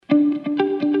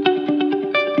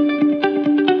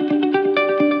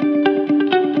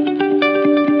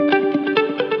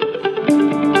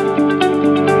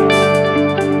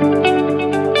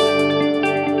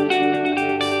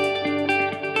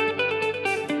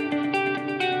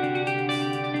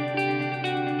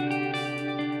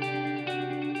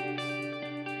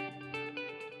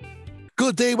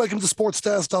Good day. Welcome to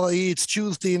SportsStats.ie. It's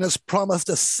Tuesday, and as promised,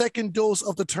 a second dose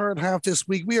of the third half this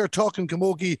week. We are talking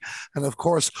camogie, and of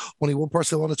course, only one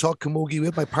person I want to talk camogie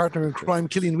with, my partner in crime,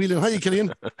 Killian Whelan. Hi,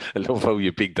 Killian. I love how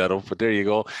you picked that up, but there you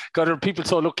go. God, are people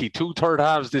so lucky? 2 third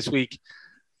halves this week.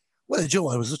 Well,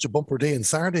 Joe, it was such a bumper day on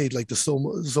Saturday. Like, there's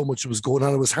so much was going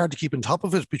on. It was hard to keep on top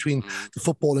of it between the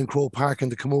football in Croke Park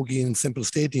and the camogie in Semple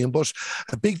Stadium. But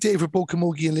a big day for both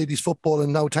camogie and ladies football.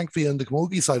 And now, thankfully, on the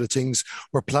camogie side of things,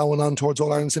 we're ploughing on towards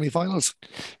All-Ireland semi-finals.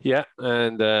 Yeah,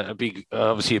 and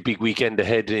obviously a big weekend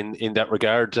ahead in that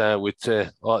regard with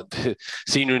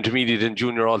senior, intermediate and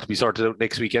junior all to be sorted out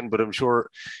next weekend. But I'm sure,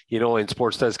 in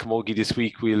SportsStats Camogie this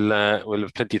week, we'll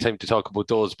have plenty of time to talk about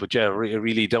those. But yeah,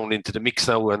 really down into the mix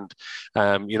now. And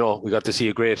we got to see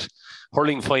a great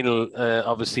hurling final,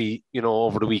 obviously,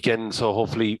 over the weekend. So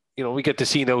hopefully, we get to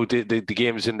see now the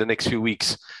games in the next few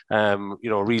weeks,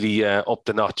 really up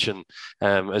the notch. And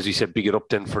as you said, big it up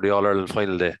then for the All-Ireland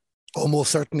final day.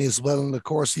 Almost certainly as well. And of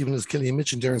course, even as Killian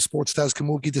mentioned there in SportsStats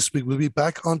Camogie this week, we'll be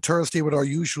back on Thursday with our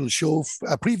usual show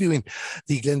previewing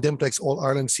the Glendemplex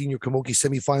All-Ireland Senior Camogie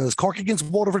semi-finals. Cork against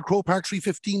Waterford, Croke Park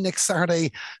 3:15 next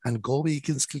Saturday, and Galway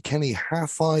against Kilkenny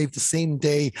 5:30 the same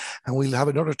day. And we'll have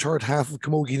another third half of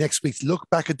Camogie next week to look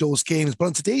back at those games. But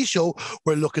on today's show,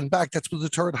 we're looking back. That's what the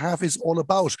third half is all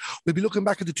about. We'll be looking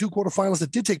back at the 2 quarterfinals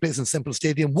that did take place in Semple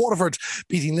Stadium. Waterford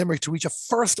beating Limerick to reach a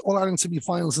first All-Ireland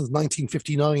semi-final since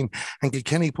 1959. And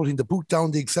Kilkenny putting the boot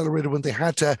down the accelerator when they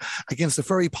had to, against a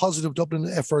very positive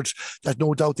Dublin effort that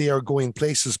no doubt they are going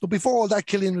places. But before all that,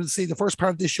 Killian will say the first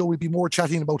part of this show will be more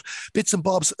chatting about bits and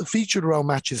bobs featured around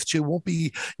matches too. Won't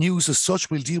be news as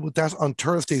such. We'll deal with that on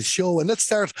Thursday's show. And let's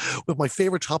start with my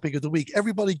favourite topic of the week.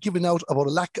 Everybody giving out about a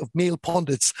lack of male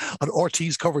pundits on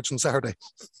RT's coverage on Saturday.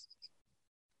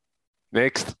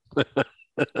 Next.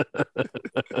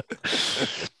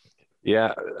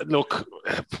 Yeah, look,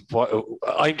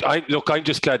 I'm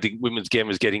just glad the women's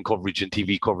game is getting coverage and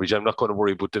TV coverage. I'm not going to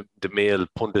worry about the male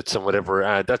pundits and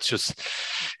whatever. That's just,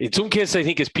 in some cases, I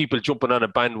think it's people jumping on a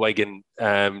bandwagon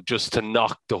just to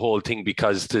knock the whole thing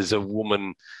because there's a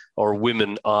woman or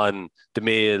women on the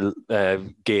male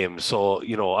game. So,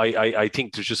 I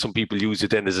think there's just some people use it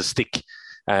then as a stick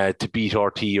to beat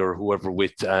RT or whoever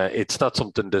with. It's not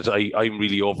something that I'm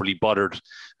really overly bothered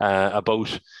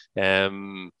about.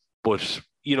 But,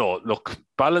 look,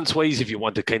 balance-wise, if you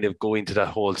want to kind of go into that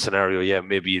whole scenario, yeah,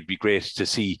 maybe it'd be great to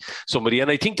see somebody. And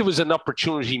I think there was an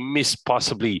opportunity missed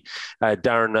possibly,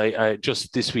 Darren,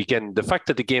 just this weekend. The fact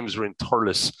that the games were in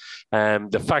Thurles,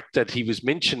 the fact that he was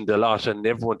mentioned a lot and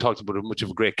everyone talked about how much of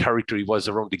a great character he was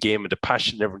around the game and the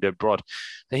passion and everything they brought.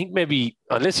 I think maybe,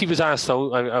 unless he was asked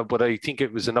out, but I think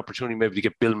it was an opportunity maybe to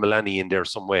get Bill Mullaney in there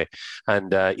some way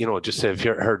and, just have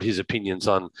heard his opinions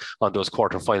on those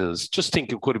quarterfinals. Just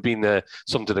think it could have been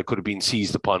something that could have been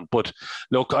seized upon. But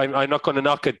look, I'm not going to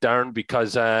knock it, Darren,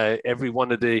 because every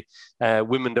one of the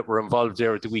women that were involved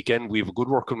there at the weekend, we have a good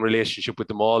working relationship with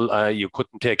them all. You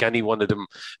couldn't take any one of them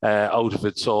out of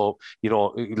it. So,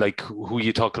 like who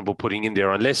you talking about putting in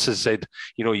there? Unless I said,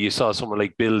 you saw someone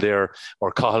like Bill there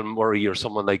or Cathal Murray or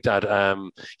someone like that.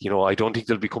 I don't think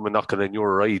they'll be coming knocking on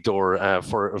your right door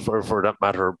for that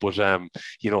matter. But,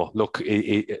 look,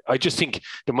 I just think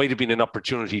there might have been an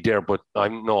opportunity there, but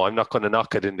I'm not going to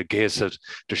knock it in the case that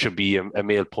there should be a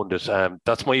male pundit.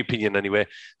 That's my opinion anyway.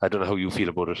 I don't know how you feel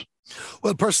about it.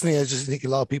 Well, personally, I just think a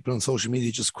lot of people on social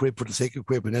media just quib for the sake of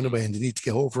quibbing anyway, and they need to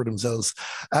get over themselves.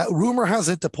 Rumour has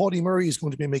it that Paddy Murray is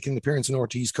going to be making an appearance in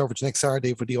RT's coverage next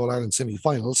Saturday for the All-Ireland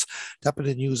semi-finals. That bit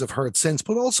of news I've heard since.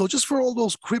 But also, just for all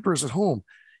those cribbers at home,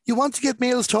 you want to get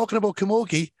males talking about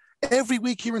camogie. Every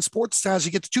week here in SportsStats,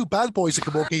 you get the 2 bad boys of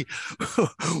camogie.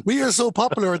 We are so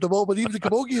popular at the moment, even the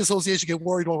Camogie Association get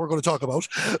worried what we're going to talk about.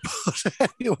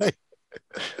 But anyway.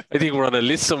 I think we're on a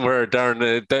list somewhere, Darren,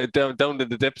 down in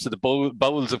the depths of the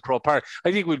bowels of Croke Park.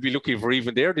 I think we'll be looking for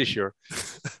even there this year.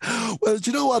 Well, do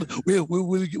you know what?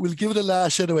 We'll give it a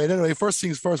lash anyway. And anyway, first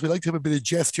things first, we like to have a bit of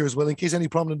jest here as well, in case any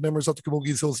prominent members of the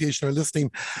Camogie Association are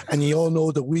listening. And you all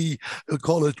know that we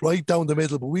call it right down the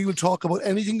middle, but we will talk about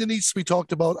anything that needs to be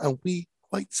talked about, and we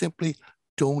quite simply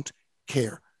don't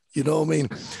care. You know what I mean?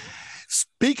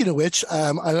 Speaking of which,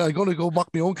 I'm going to go mock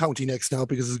my own county next now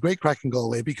because it's a great crack in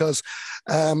Galway, because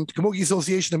the Camogie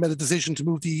Association have made a decision to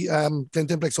move the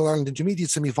Glendemplex All-Ireland Intermediate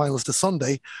semi-finals to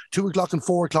Sunday, 2 o'clock and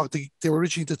 4 o'clock. They were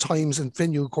originally the times and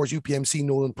venue, of course, UPMC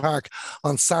Nolan Park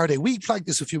on Saturday. We flagged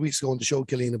this a few weeks ago on the show,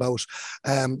 Killian, about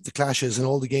the clashes and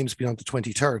all the games being on the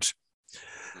 23rd.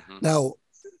 Mm-hmm. Now,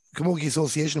 Camogie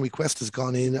Association request has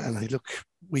gone in, and I look,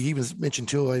 we even mentioned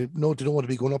too, I know they don't want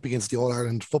to be going up against the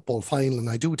All-Ireland football final, and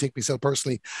I do think myself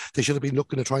personally, they should have been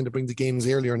looking at trying to bring the games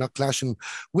earlier, not clashing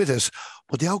with it.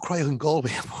 But the outcry in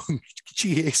Galway among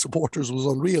GAA supporters was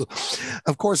unreal.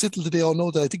 Of course, little did they all know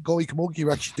that I think Galway Camogie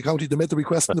were actually the county that made the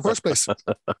request in the first place.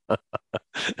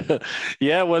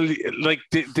 Yeah, well, like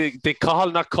they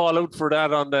call out for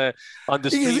that on the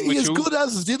stream. He is good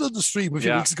as did on the stream a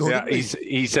few weeks ago. Yeah,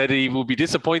 he said he would be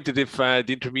disappointed if the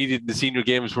intermediate and the senior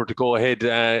games were to go ahead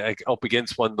up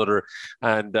against one another.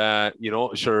 And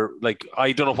sure, like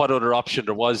I don't know what other option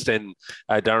there was then,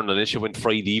 Darren, unless you went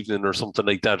Friday evening or something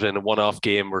like that in a one-off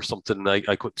game or something.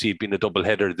 I could see it being a double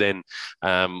header then.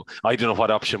 I don't know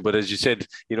what option, but as you said,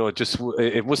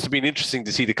 it must have been interesting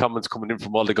to see the comments coming in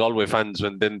from all the Galway fans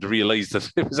when then to realise that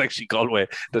it was actually Galway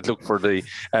that looked for the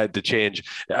change.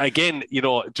 Again,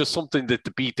 just something that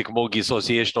to beat the Camogie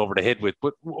Association over the head with.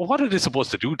 But what are they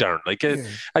supposed to do, Darren? Like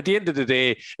at the end of the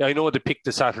day, I know they picked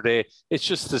the Saturday. It's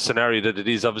just the scenario that it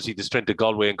is. Obviously, the strength of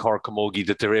Galway and Cork Camogie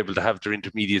that they're able to have their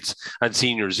intermediates and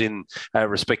seniors in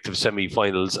respective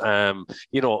semi-finals.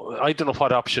 I don't know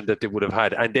what option that they would have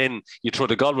had. And then you throw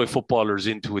the Galway footballers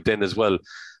into it then as well.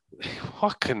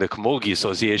 What can the Camogie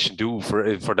Association do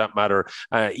for that matter?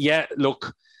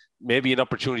 Look, maybe an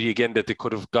opportunity again that they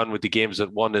could have gone with the games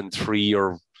at 1 and 3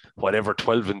 or whatever,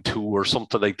 12 and 2 or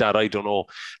something like that. I don't know.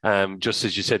 Just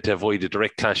as you said, to avoid a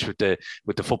direct clash with the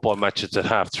football matches at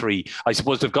 3:30. I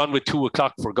suppose they've gone with 2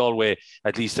 o'clock for Galway,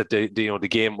 at least at the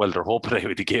game. Well, they're hoping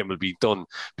anyway the game will be done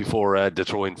before the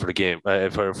throw in for the game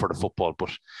for the football.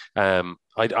 But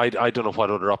I don't know what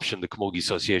other option the Camogie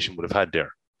Association would have had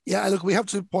there. Yeah, look, we have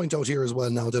to point out here as well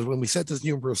now that when we said this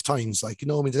numerous times,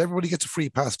 that everybody gets a free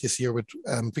pass this year with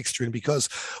fixturing because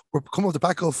we're coming off the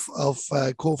back of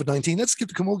COVID-19. Let's give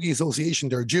the Camogie Association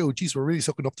their due. Geez, we're really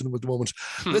sucking up to them at the moment.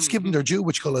 Let's give them their due,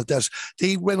 which call it that.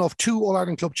 They went off 2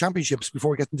 All-Ireland Club Championships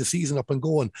before getting the season up and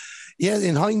going. Yeah,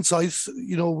 in hindsight,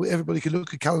 everybody could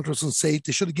look at calendars and say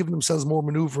they should have given themselves more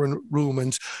manoeuvring room,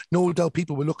 and no doubt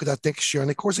people will look at that next year. And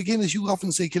of course, again, as you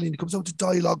often say, Killian, it comes out to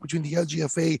dialogue between the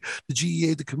LGFA, the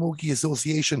GAA, the Camogie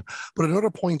Association. But another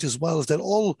point as well is that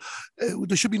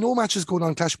there should be no matches going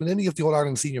on clash with any of the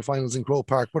All-Ireland senior finals in Croke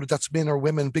Park, whether that's men or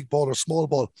women, big ball or small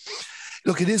ball.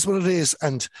 Look, it is what it is.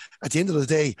 And at the end of the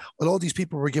day, all these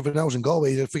people were given out in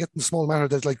Galway, they're forgetting the small matter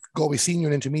that like Galway senior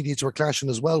and intermediates were clashing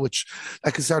as well, which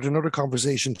that could start another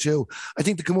conversation too. I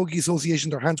think the Camogie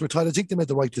Association, their hands were tied. I think they made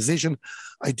the right decision.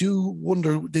 I do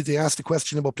wonder, did they ask the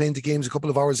question about playing the games a couple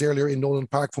of hours earlier in Nolan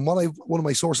Park? From what one of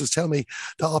my sources tell me,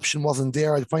 the option wasn't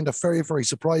there. I find that very, very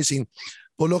surprising.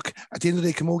 But look, at the end of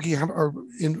the day, Camogie are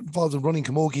involved in running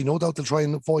Camogie. No doubt they'll try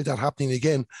and avoid that happening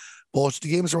again. But the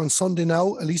games are on Sunday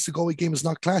now. At least the Galway game is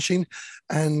not clashing.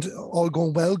 And all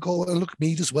going well, and look,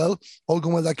 Meath as well. All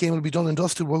going well, that game will be done and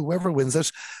dusted, whoever wins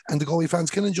it. And the Galway fans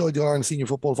can enjoy the Ireland Senior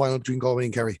Football final between Galway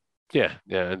and Kerry. Yeah,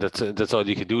 that's all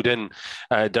you can do then,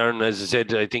 Darren. As I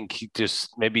said, I think just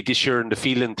maybe this year and the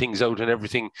feeling things out and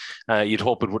everything, you'd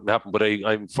hope it wouldn't happen. But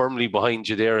I'm firmly behind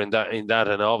you there in that,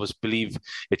 and I always believe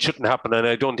it shouldn't happen. And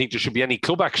I don't think there should be any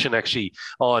club action actually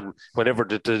on whenever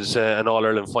there's an All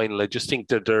Ireland final. I just think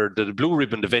that they're the blue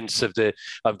ribbon events of the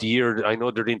year. I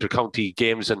know they're inter-county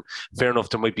games, and fair enough,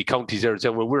 there might be counties there that say,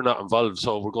 well, we're not involved,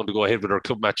 so we're going to go ahead with our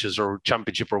club matches or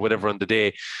championship or whatever on the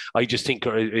day. I just think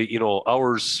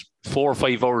ours. 4 or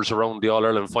 5 hours around the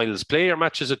All-Ireland finals. Play your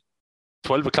matches at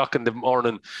 12 o'clock in the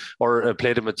morning or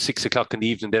play them at 6 o'clock in the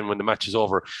evening then when the match is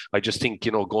over. I just think,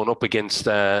 going up against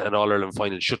an All-Ireland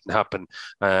final shouldn't happen.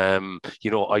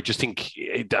 I just think,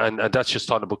 and that's just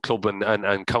talking about club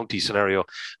and county scenario.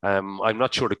 I'm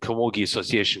not sure the Camogie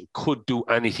Association could do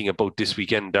anything about this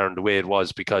weekend, Darren, the way it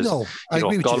was, because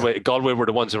Galway were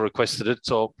the ones who requested it.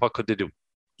 So what could they do?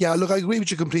 Yeah, look, I agree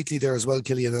with you completely there as well,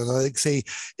 Killian. And I say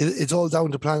it's all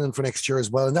down to planning for next year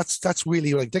as well. And that's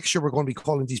really like next year we're going to be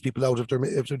calling these people out if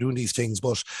they're doing these things.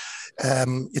 But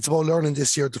it's about learning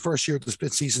this year, the first year of the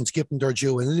split season, to give them their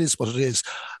due, and it is what it is.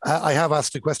 I have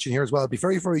asked a question here as well. I'd be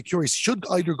very, very curious. Should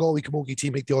either Galway Camogie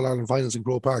team make the All-Ireland finals in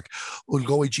Croke Park? Will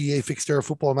Galway GAA fix their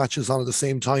football matches on at the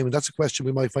same time? And that's a question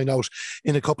we might find out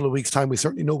in a couple of weeks' time. We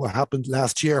certainly know what happened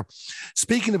last year.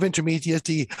 Speaking of intermediate,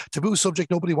 the taboo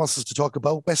subject nobody wants us to talk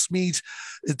about, Westmeath,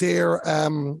 their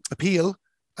appeal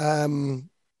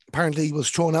apparently was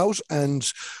thrown out,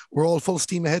 and we're all full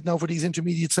steam ahead now for these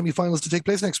intermediate semi-finals to take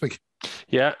place next week.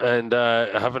 Yeah, and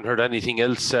I haven't heard anything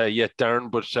else yet, Darren,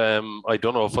 but I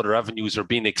don't know if other avenues are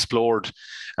being explored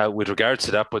with regards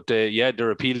to that. But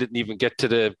their appeal didn't even get to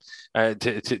the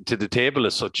to the table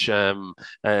as such on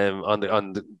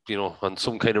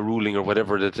some kind of ruling or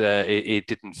whatever that it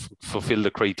didn't fulfill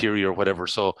the criteria or whatever.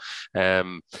 So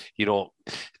that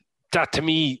to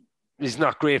me is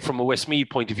not great from a Westmeath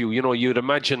point of view. You know, you'd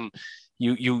imagine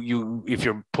you if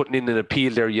you're putting in an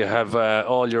appeal there, you have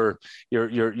all your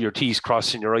T's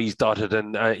crossed and your I's dotted,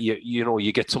 and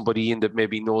you get somebody in that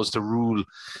maybe knows the rule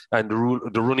and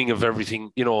the running of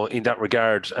everything, you know, in that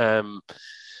regard.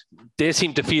 They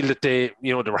seem to feel that they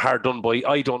were hard done by.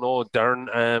 I don't know,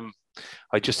 Darren.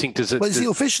 I just think there's a... Well, see,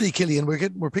 officially, Killian,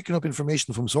 we're picking up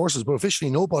information from sources, but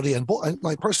officially nobody, and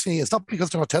like personally, it's not because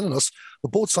they're not telling us,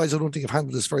 but both sides I don't think have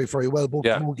handled this very, very well, both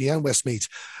Camogie and Westmeath.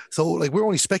 So, like, we're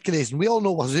only speculating. We all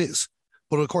know what it is,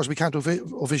 but of course we can't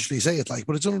officially say it, like,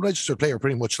 but it's an unregistered player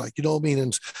pretty much, like, you know what I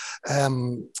mean?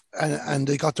 And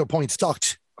they got their points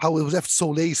docked. How it was left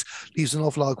so late leaves an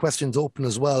awful lot of questions open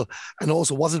as well. And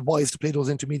also, was it wise to play those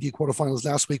intermediate quarterfinals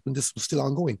last week when this was still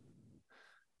ongoing?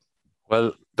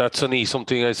 Well, that's only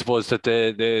something I suppose that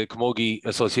the Camogie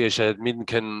Association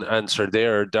can answer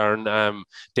there, Darren.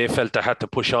 They felt they had to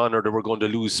push on or they were going to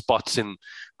lose spots in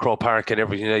Croke Park and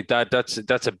everything like that.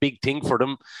 That's a big thing for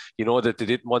them, you know, that they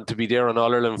didn't want to be there on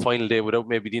All-Ireland final day without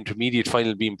maybe the intermediate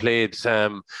final being played.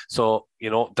 So, you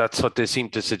know, that's what they seem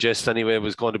to suggest anyway,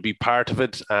 was going to be part of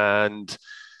it. And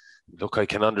look, I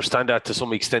can understand that to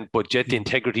some extent, but yet the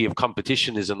integrity of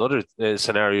competition is another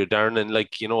scenario, Darren. And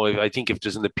like, you know, I think if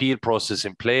there's an appeal process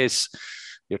in place,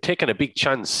 you're taking a big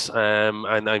chance.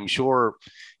 And I'm sure,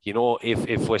 you know,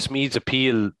 if Westmeath's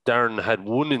appeal, Darren, had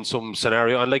won in some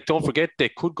scenario, and like, don't forget, they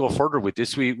could go further with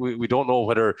this. We don't know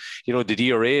whether, you know, the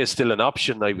DRA is still an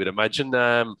option, I would imagine.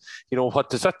 You know, what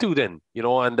does that do then? You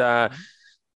know, and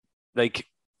like,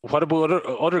 what about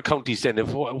other counties then?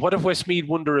 What if Westmeath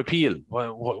won their appeal?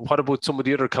 What about some of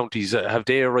the other counties? Have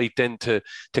they a right then to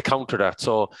counter that?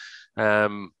 So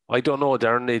I don't know,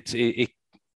 Darren.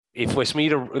 If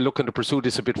Westmeath are looking to pursue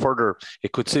this a bit further,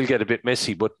 it could still get a bit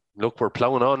messy. But look, we're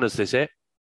ploughing on, as they say.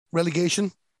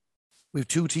 Relegation. We have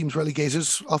two teams relegated.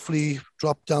 Offaly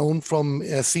dropped down from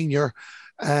senior,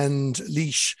 and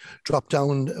Laois dropped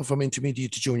down from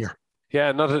intermediate to junior.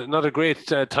 Yeah, not a great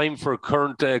time for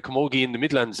current Camogie in the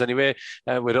Midlands anyway,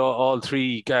 with all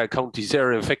three counties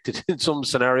there affected in some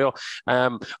scenario.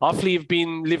 Offaly have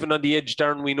been living on the edge,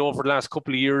 Darren, we know, for the last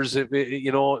couple of years. It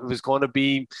was going to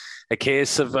be a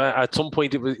case of at some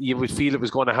point you would feel it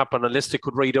was going to happen unless they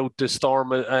could ride out the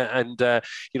storm and they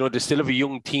still have a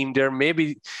young team there.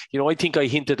 Maybe, I think I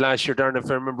hinted last year, Darren,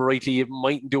 if I remember rightly, it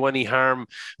mightn't do any harm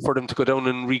for them to go down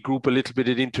and regroup a little bit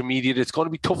at intermediate. It's going to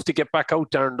be tough to get back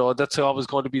out, Darren, though. That's always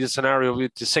going to be the scenario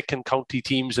with the second county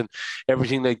teams and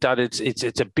everything like that.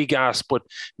 It's a big ask, but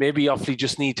maybe Offaly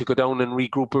just need to go down and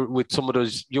regroup with some of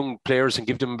those young players and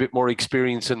give them a bit more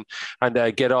experience and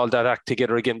get all that act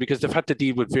together again, because they've had to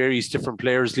deal with various different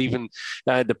players leaving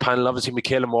the panel. Obviously,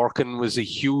 Michaela Morgan was a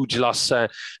huge loss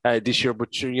this year,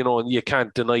 but you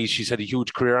can't deny she's had a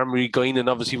huge career. Anne-Marie Guinan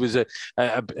obviously was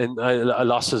a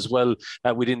loss as well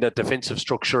within that defensive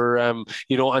structure, and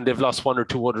they've lost one or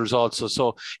two others also.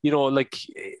 So, it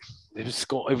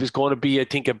was going to be, I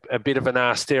think, a bit of an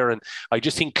ask there. And I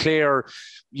just think Clare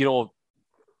with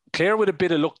a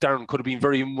bit of luck, Darren, could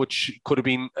have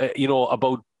been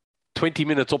about 20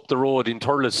 minutes up the road in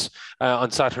Thurles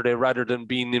on Saturday rather than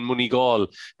being in Moneygall.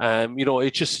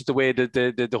 It's just the way that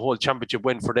the whole championship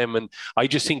went for them. And I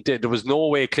just think that there was no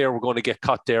way Clare were going to get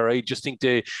caught there. I just think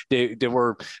they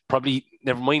were probably,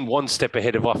 never mind one step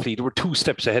ahead of Offaly, they were 2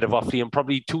 steps ahead of Offaly and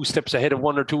probably 2 steps ahead of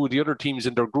one or two of the other teams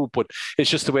in their group. But it's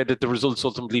just the way that the results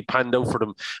ultimately panned out for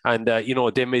them. And,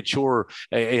 they made sure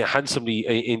handsomely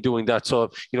in doing that. So,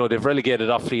 they've relegated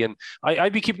Offaly. And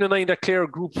I'd be keeping an eye on that Clare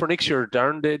group for next year,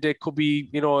 Darren. They could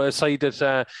be, a side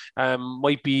that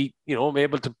might be,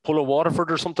 able to pull a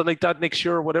Waterford or something like that next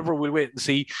year or whatever. We'll wait and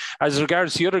see. As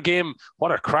regards the other game,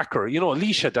 what a cracker.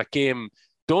 Laois had that game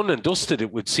done and dusted,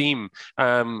 it would seem.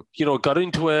 Got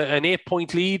into an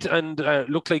 8-point lead and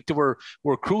looked like they were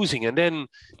cruising, and then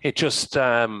it just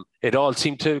it all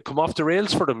seemed to come off the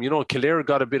rails for them. Kildare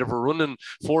got a bit of a run and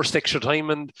forced extra time,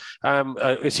 and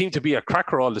it seemed to be a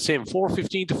cracker all the same.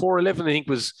 4-15 to 4-11, I think,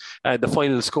 was the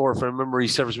final score, if my memory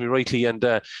serves me rightly.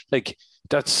 And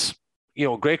that's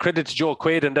great credit to Joe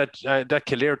Quaid and that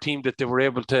Kildare team that they were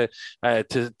able to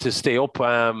stay up.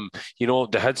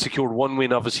 They had secured one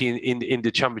win, obviously, in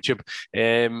the championship.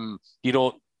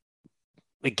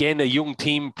 Again, a young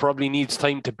team probably needs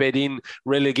time to bed in.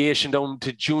 Relegation down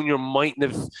to junior mightn't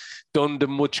have done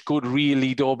them much good,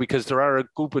 really, though, because there are a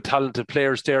group of talented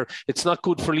players there. It's not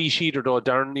good for Laois either, though,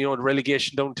 Darren. The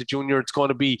relegation down to junior, it's going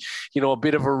to be, a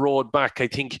bit of a road back, I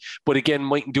think. But again,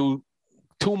 mightn't do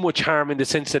too much harm in the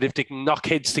sense that if they can knock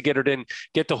heads together, then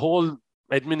get the whole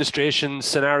administration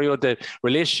scenario, the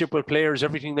relationship with players,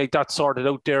 everything like that sorted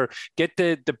out there. Get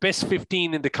the best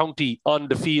 15 in the county on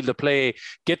the field to play,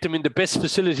 get them in the best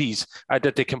facilities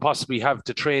that they can possibly have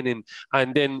to train in.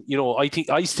 And then,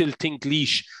 I still think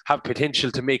Laois have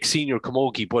potential to make senior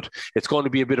camogie, but it's going to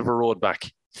be a bit of a road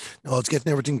back. No, it's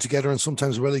getting everything together, and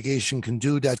sometimes relegation can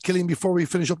do that. Killian, before we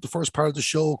finish up the first part of the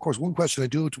show, of course, one question I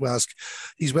do have to ask,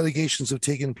 these relegations have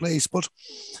taken place, but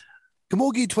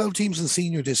camogie 12 teams in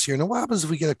senior this year. Now, what happens if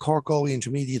we get a Cork Galway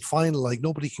intermediate final? Like,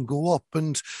 nobody can go up.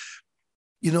 And,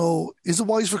 is it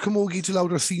wise for camogie to allow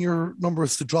their senior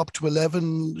numbers to drop to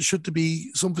 11? Should there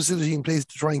be some facility in place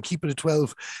to try and keep it at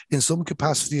 12 in some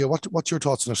capacity? Or what's your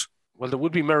thoughts on it? Well, there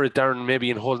would be merit, Darren, maybe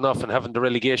in holding off and having the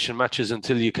relegation matches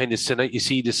until you kind of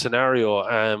see the scenario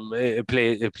it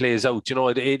plays out.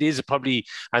 It is probably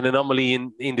an anomaly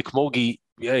in the camogie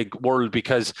world,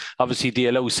 because obviously they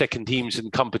allow second teams in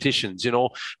competitions.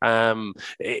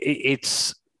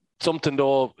 It's something,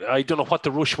 though. I don't know what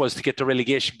the rush was to get the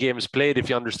relegation games played,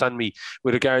 if you understand me,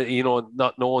 with regard,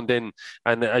 not knowing then.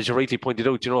 And as you rightly pointed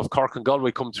out, if Cork and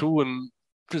Galway come through, and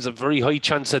there's a very high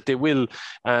chance that they will.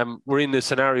 We're in the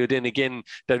scenario then again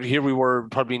that here we were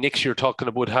probably next year talking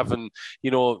about having,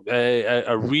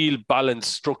 a real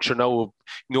balanced structure now,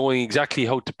 knowing exactly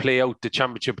how to play out the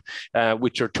championship,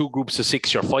 which are 2 groups of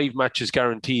 6 or 5 matches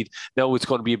guaranteed. Now it's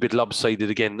going to be a bit lopsided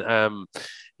again. I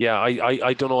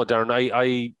don't know,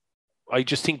 Darren. I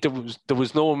just think there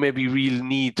was no maybe real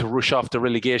need to rush off the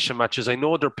relegation matches. I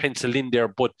know they're penciled in there,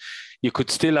 but you could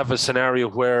still have a scenario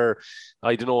where,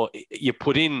 I don't know, you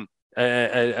put in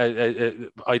a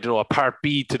part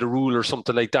B to the rule or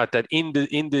something like that. That in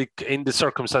the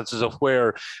circumstances of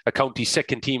where a county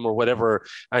second team or whatever,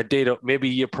 maybe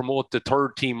you promote the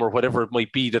third team or whatever it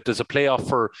might be. That there's a playoff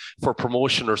for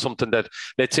promotion or something. That,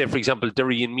 let's say, for example,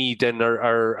 Derry and Meath then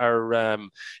are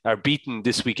beaten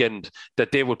this weekend.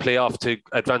 That they would play off to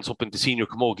advance up into senior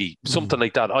camogie, something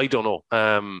like that. I don't know.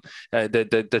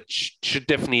 That should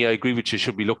definitely, I agree with you,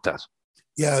 should be looked at.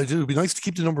 Yeah, it would be nice to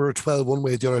keep the number of 12 one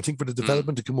way or the other. I think for the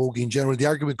development of camogie in general, the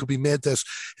argument could be made that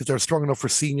if they're strong enough for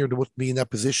senior, they wouldn't be in that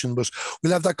position. But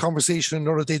we'll have that conversation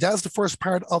another day. That's the first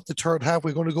part of the third half.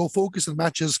 We're going to go focus on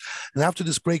matches. And after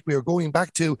this break, we are going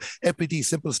back to FBD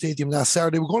Simple Stadium last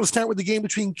Saturday. We're going to start with the game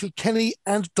between Kilkenny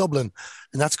and Dublin.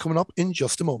 And that's coming up in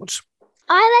just a moment.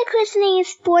 I like listening to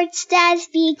Sports Dads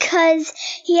because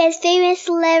he has famous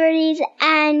celebrities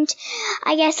and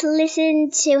I get to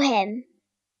listen to him.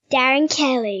 Darren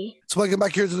Kelly. So welcome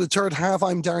back here to the third half.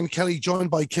 I'm Darren Kelly,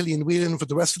 joined by Killian Whelan. For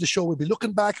the rest of the show, we'll be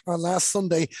looking back on last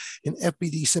Sunday in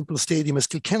FBD Simple Stadium as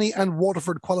Kilkenny and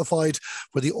Waterford qualified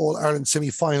for the All-Ireland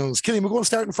semi-finals. Killian, we're going to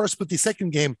start first with the second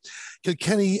game,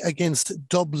 Kilkenny against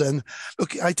Dublin.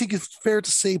 Look, I think it's fair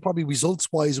to say, probably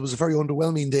results-wise, it was a very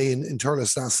underwhelming day in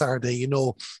Thurles last Saturday.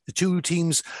 The two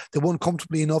teams, they won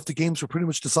comfortably enough. The games were pretty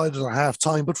much decided at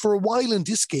half-time. But for a while in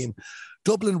this game,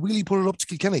 Dublin really put it up to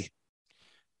Kilkenny.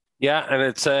 Yeah, and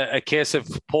it's a case of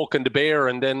poking the bear,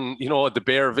 and then, the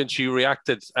bear eventually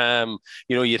reacted.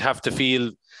 You'd have to feel,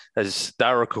 as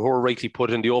Dara Cahor rightly put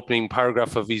in the opening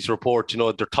paragraph of his report,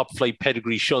 their top flight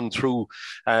pedigree shone through.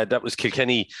 That was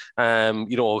Kilkenny,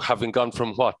 having gone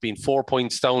from being 4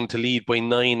 points down to lead by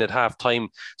 9 at half time,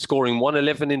 scoring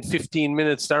 111 in 15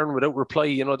 minutes, Darren, without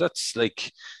reply.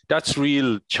 That's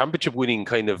real championship winning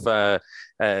kind of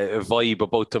vibe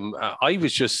about them. I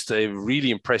was just really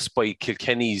impressed by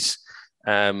Kilkenny's,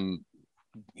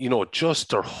 just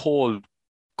their whole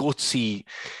gutsy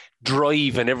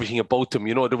drive and everything about them.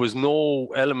 There was no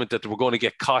element that they were going to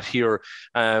get caught here.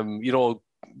 Dublin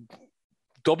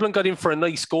got in for a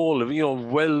nice goal,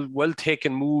 well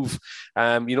taken move.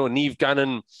 Niamh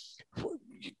Gannon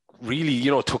really,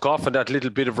 took off on that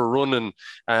little bit of a run,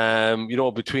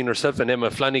 and between herself and Emma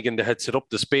Flanagan, they had set up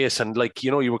the space, and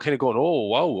you were kind of going, oh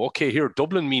wow, okay, here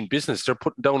Dublin mean business. They're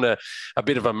putting down a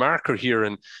bit of a marker here,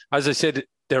 and as I said,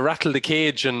 they rattled the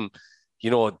cage, and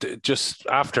just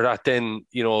after that, then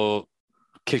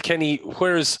Kilkenny,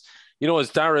 whereas as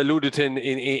Dara alluded to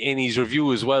in his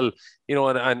review as well,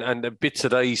 and the bits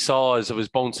that I saw as I was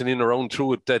bouncing in around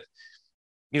through it, that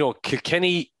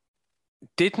Kilkenny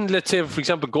didn't, let's say, for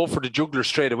example, go for the juggler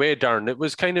straight away, Darren. It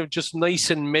was kind of just nice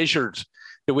and measured,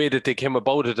 the way that they came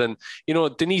about it. And,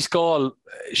 Denise Gall,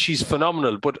 she's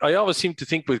phenomenal. But I always seem to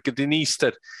think with Denise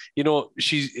that,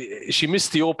 she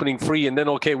missed the opening free, and then,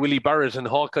 okay, Willie Barrett and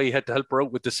Hawkeye had to help her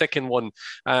out with the second one.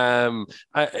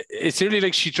 It's really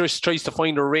like she just tries to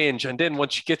find her range. And then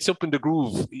once she gets up in the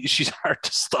groove, she's hard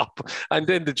to stop. And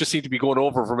then they just seem to be going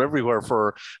over from everywhere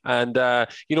for her. And,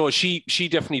 she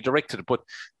definitely directed it. But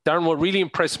Darren, what really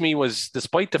impressed me was,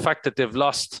 despite the fact that they've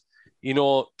lost you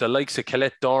know, the likes of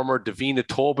Colette Dormer, Davina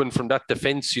Tobin from that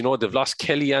defence, you know, they've lost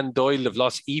Kellyanne Doyle, they've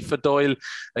lost Aoife Doyle.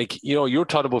 Like, you know, you're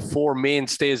talking about 4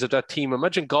 mainstays of that team.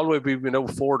 Imagine Galway being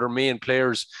out 4 of their main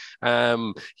players,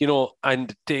 you know,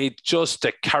 and they just,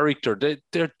 the character,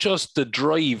 they're just the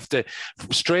drive,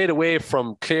 straight away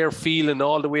from Claire Phelan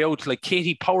all the way out. Like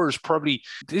Katie Powers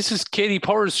this is Katie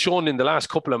Powers shown in the last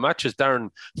couple of matches, Darren,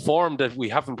 form that we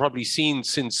haven't probably seen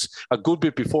since a good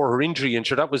bit before her injury. And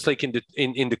sure, that was like in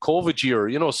the COVID year,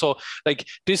 you know. So like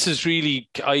this is really,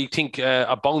 I think,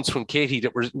 a bounce from Katie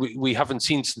that we haven't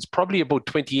seen since probably about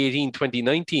 2018,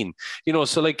 2019. You know,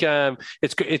 so like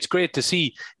it's great to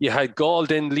see. You had Gall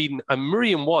then leading, and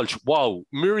Miriam Walsh. Wow,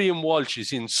 Miriam Walsh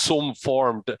is in some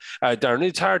form, Darren.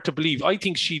 It's hard to believe. I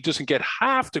think she doesn't get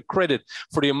half the credit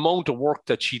for the amount of work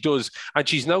that she does, and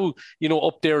she's now, you know,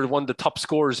 up there, one of the top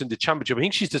scorers in the championship. I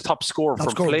think she's the top scorer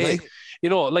from play. You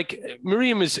know, like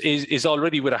Miriam is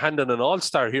already with a hand on an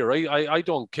all-star here. I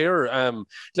don't care.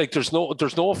 Like there's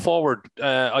no forward,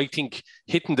 I think,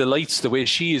 hitting the lights the way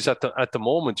she is at the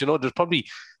moment. You know, there's probably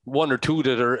 1 or 2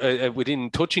 that are within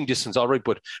touching distance, all right.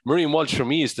 But Miriam Walsh for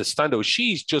me is the standout.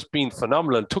 She's just been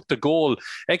phenomenal and took the goal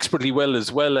expertly well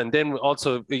as well, and then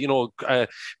also, you know,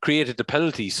 created the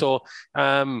penalty. So,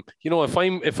 you know,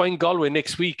 if I'm Galway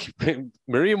next week,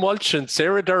 Miriam Walsh and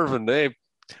Sarah Dervin,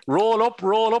 roll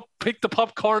up, pick the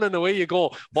popcorn, and away you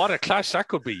go. What a clash that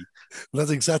could be. Well,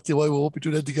 that's exactly why we hope we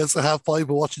do that against the 5:30.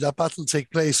 We're watching that battle take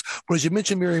place. But as you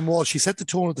mentioned, Miriam Walsh, she set the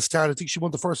tone at the start. I think she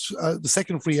won the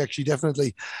second free, actually,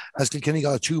 definitely, as Kilkenny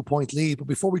got a 2-point lead. But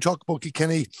before we talk about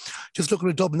Kilkenny, just looking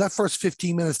at Dublin, that first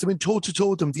 15 minutes, they went toe-to-toe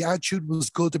with them. The attitude was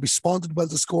good. They responded well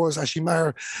to scores. Ashley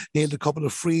Maher nailed a couple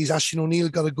of frees. Aisling O'Neill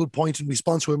got a good point in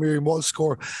response to a Miriam Walsh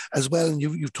score as well. And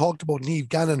you've talked about Niamh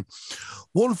Gannon.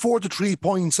 1-4 to 3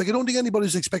 points. Like, I don't think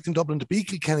anybody's expecting Dublin to beat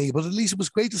Kilkenny, but at least it was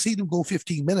great to see them go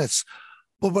 15 minutes.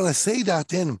 But when I say that,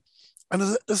 then,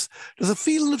 and there's a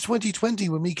feeling of 2020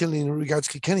 with me, Kilkenny, in regards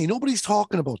to Kilkenny. Nobody's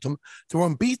talking about them. They were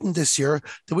unbeaten this year.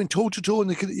 They went toe-to-toe,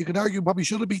 and you could argue probably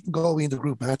should have beaten Galway in the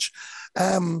group match.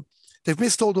 They've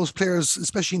missed all those players,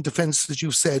 especially in defence, as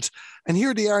you've said. And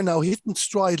here they are now hitting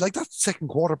stride. Like that second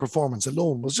quarter performance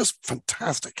alone was just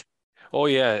fantastic. Oh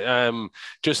yeah,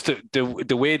 just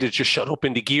the way they just shut up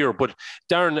in the gear. But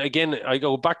Darren, again, I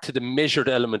go back to the measured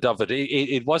element of it.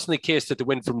 It wasn't a case that they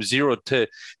went from 0 to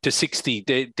 60.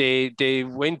 They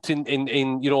went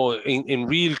in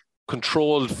real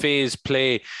controlled phase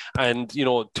play and, you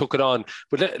know, took it on.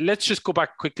 But let's just go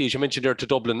back quickly, as you mentioned there, to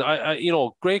Dublin. I you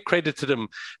know, great credit to them.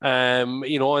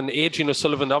 You know, and Adrian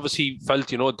O'Sullivan obviously felt,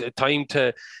 you know, the time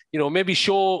to, you know, maybe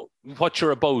show what you're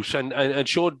about and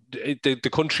show the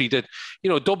country that, you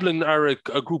know, Dublin are a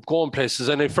group going places.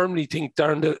 And I firmly think,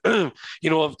 Darren, that,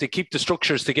 you know, if they keep the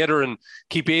structures together and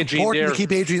keep Adrian important there. To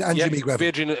keep Adrian and Jimmy Greville.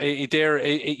 Adrian there,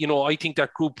 you know, I think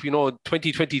that group, you know,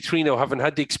 2023 now, haven't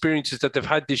had the experiences that they've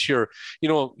had this year. You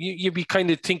know, you'd be kind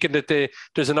of thinking that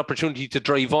there's an opportunity to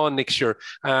drive on next year.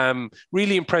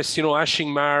 Really impressed, you know,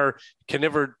 Aisling Maher. Can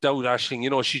never doubt Aisling. You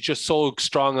know, she's just so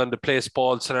strong on the place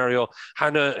ball scenario.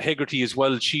 Hannah Hegarty as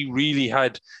well. She really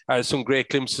had some great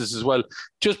glimpses as well.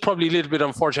 Just probably a little bit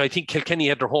unfortunate. I think Kilkenny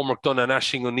had their homework done on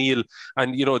Aisling O'Neill,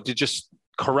 and, you know, they just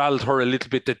corralled her a little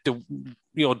bit. That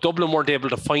you know, Dublin weren't able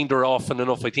to find her often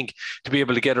enough, I think, to be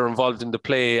able to get her involved in the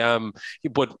play.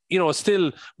 But, you know,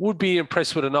 still would be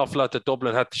impressed with an awful lot that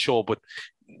Dublin had to show. But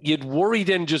you'd worry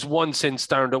then just one sense,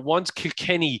 Darren, that once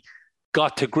Kilkenny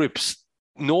got to grips,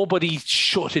 nobody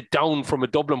shut it down from a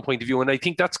Dublin point of view. And I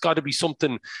think that's got to be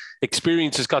something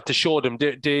experience has got to show them.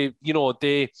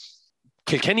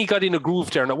 Kilkenny got in a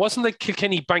groove there, and it wasn't like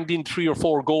Kilkenny banged in 3 or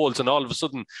 4 goals and all of a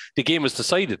sudden the game was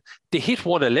decided. They hit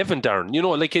 111, Darren. You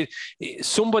know, like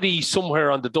somebody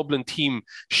somewhere on the Dublin team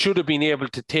should have been able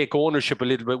to take ownership a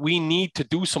little bit. We need to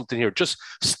do something here. Just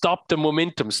stop the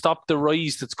momentum, stop the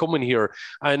rise that's coming here.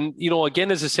 And, you know,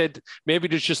 again, as I said, maybe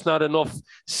there's just not enough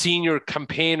senior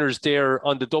campaigners there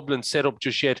on the Dublin setup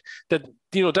just yet that,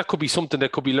 you know, that could be something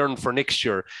that could be learned for next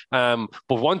year. But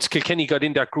once Kilkenny got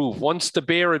in that groove, once the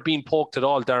bear had been poked at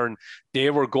all, Darren, they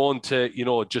were going to, you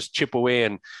know, just chip away.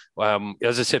 And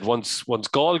as I said, once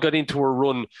Gall got into her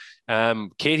run,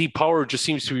 Katie Power just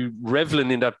seems to be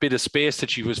reveling in that bit of space that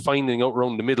she was finding out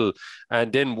around the middle.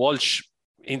 And then Walsh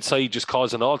inside just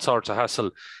causing all sorts of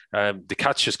hassle. The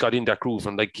Cats just got in that groove,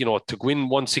 and, like, you know, to win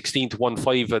 116 to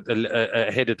 1-5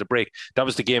 ahead of the break, that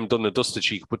was the game done and dusted.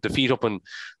 She could put the feet up and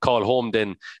call home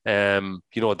then,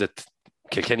 you know, that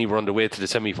Kilkenny were on the way to the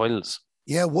semi-finals.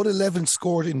 Yeah, 111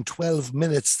 scored in 12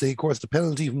 minutes. Of course, the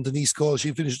penalty from Denise Gall,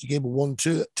 she finished the game with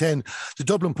 1-10. The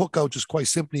Dublin puck out just quite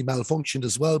simply malfunctioned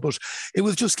as well, but it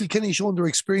was just Kilkenny showing their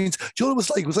experience. Do you know what it was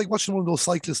like? It was like watching one of those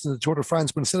cyclists in the Tour de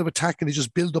France, but instead of attacking, they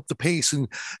just build up the pace and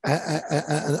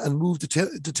move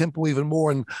the tempo even more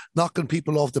and knocking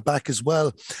people off the back as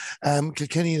well.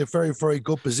 Kilkenny in a very, very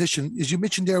good position. As you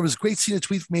mentioned there, it was great seeing a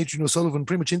tweet from Adrian O'Sullivan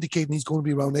pretty much indicating he's going to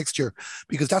be around next year,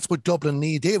 because that's what Dublin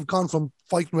need. They have gone from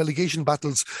fighting relegation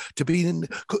battles to being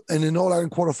in an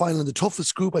All-Ireland quarter-final in the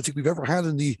toughest group I think we've ever had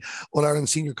in the All-Ireland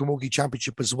Senior Camogie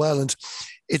Championship as well. And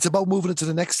it's about moving it to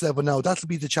the next level now. That'll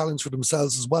be the challenge for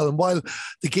themselves as well. And while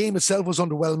the game itself was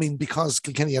underwhelming because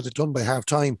Kilkenny had it done by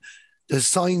half-time, the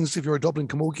signs, if you're a Dublin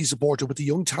Camogie supporter, with the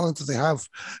young talent that they have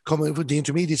coming with the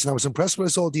intermediates, and I was impressed when I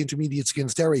saw the intermediates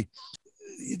against Derry,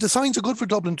 the signs are good for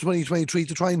Dublin 2023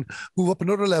 to try and move up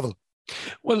another level.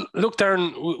 Well, look,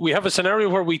 Darren, we have a scenario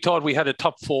where we thought we had a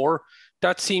top four.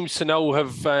 That seems to now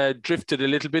have drifted a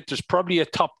little bit. There's probably a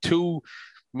top two,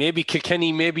 maybe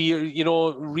Kilkenny, maybe,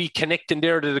 reconnecting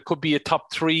there that it could be a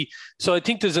top three. So I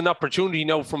think there's an opportunity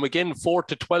now from, again, 4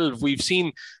 to 12. We've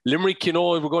seen Limerick,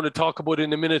 we're going to talk about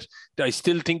in a minute. I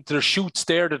still think there's shoots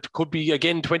there that could be,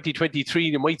 again, 2023.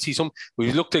 You might see some.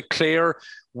 We've looked at Clare.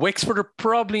 Wexford are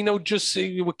probably now just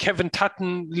with Kevin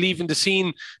Tatton leaving the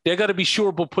scene. They got to be sure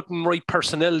about putting right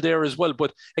personnel there as well.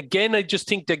 But again, I just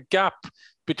think the gap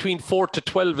between 4 to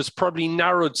 12 is probably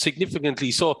narrowed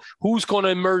significantly. So who's going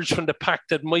to emerge from the pack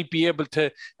that might be able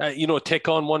to, take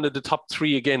on one of the top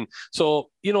three again? So,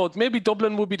 maybe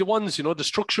Dublin will be the ones, the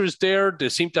structure is there. They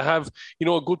seem to have,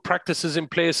 good practices in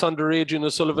place under Adrian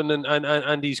O'Sullivan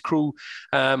and his crew.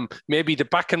 Maybe the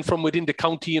backing from within the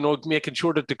county, making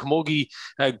sure that the Camogie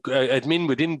admin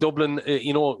within Dublin,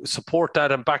 support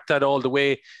that and back that all the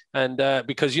way. And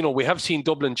because, we have seen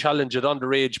Dublin challenge at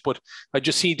underage, but I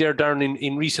just see there, Darren,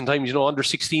 in recent times, under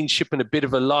 16 shipping a bit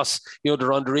of a loss.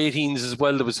 They're under 18s as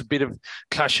well. There was a bit of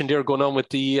clashing there going on with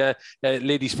the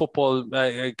ladies football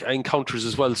encounters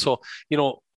as well. So,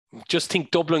 just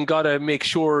think Dublin got to make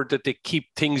sure that they keep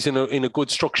things in a good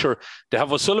structure. They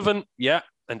have O'Sullivan, yeah,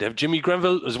 and they have Jimmy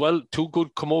Grenville as well. Two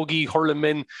good Camogie hurling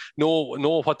men, know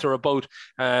what they're about.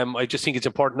 I just think it's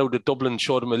important now that Dublin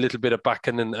show them a little bit of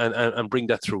backing and bring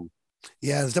that through.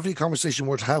 Yeah, there's definitely a conversation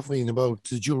worth having about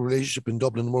the dual relationship in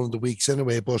Dublin one of the weeks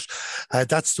anyway, but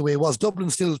that's the way it was.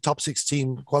 Dublin's still a top 6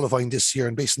 team qualifying this year,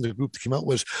 and based on the group they came out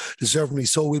with, deservedly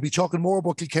so. We'll be talking more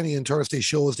about Kilkenny and Thursday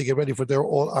show as they get ready for their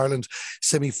All-Ireland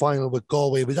semi-final with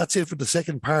Galway. But that's it for the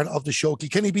second part of the show.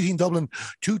 Kilkenny beating Dublin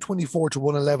 224 to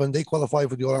 111. They qualify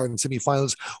for the All-Ireland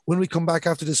semi-finals. When we come back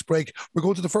after this break, we're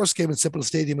going to the first game at Semple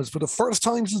Stadium. It's for the first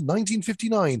time since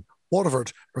 1959,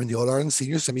 Waterford are in the All-Ireland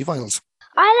senior semi-finals.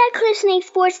 I like listening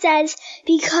Sports Dads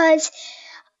because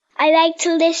I like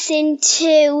to listen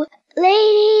to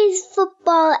ladies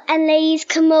football and ladies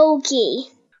camogie.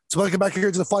 So welcome back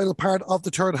here to the final part of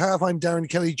the third half. I'm Darren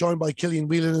Kelly, joined by Killian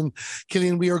Whelan. And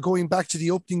Killian, we are going back to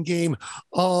the opening game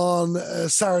on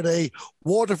Saturday.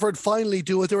 Waterford finally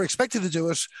do it. They were expected to do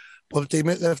it, but they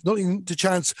left nothing to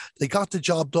chance. They got the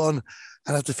job done.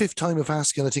 And at the fifth time of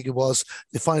asking, I think it was,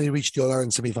 they finally reached the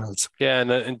All-Ireland semi-finals. Yeah,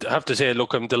 and I have to say,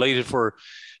 look, I'm delighted for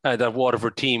that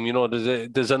Waterford team.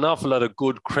 There's an awful lot of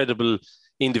good, credible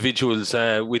individuals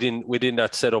within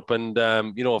that setup. And,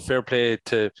 fair play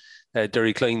to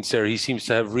Derry Kleins there. He seems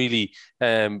to have really,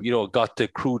 got the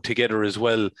crew together as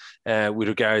well with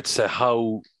regards to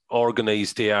how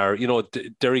organised they are.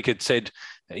 Derek had said,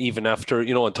 even after,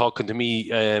 and talking to me,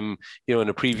 in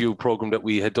a preview program that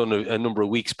we had done a number of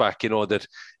weeks back, that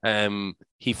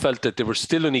he felt that they were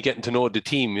still only getting to know the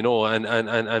team,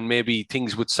 and maybe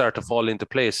things would start to fall into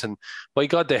place. And by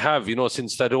God, they have,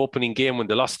 since that opening game when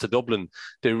they lost to Dublin,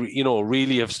 they,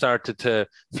 really have started to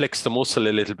flex the muscle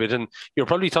a little bit. And you're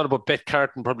probably talking about Beth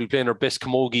Carton probably playing her best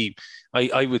camogie,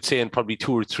 I would say, in probably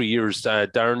 2 or 3 years.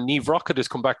 Darren, Niamh Rockett has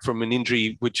come back from an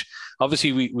injury, which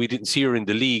obviously we didn't see her in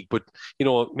the league, but,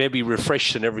 maybe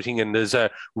refreshed and everything, and has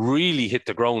really hit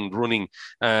the ground running.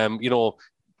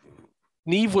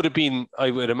 Niamh would have been,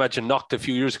 I would imagine, knocked a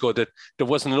few years ago that there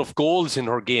wasn't enough goals in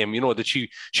her game, that she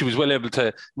was well able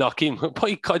to knock in.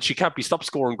 By God, she can't be stopped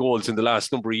scoring goals in the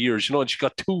last number of years, and she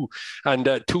got 2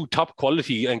 and 2 top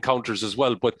quality encounters as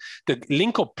well. But the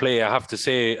link-up play, I have to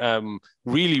say,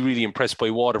 really, really impressed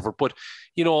by Waterford. But,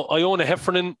 Iona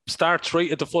Heffernan starts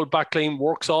right at the full back line,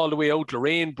 works all the way out.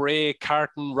 Lorraine, Bray,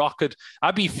 Carton, Rockett,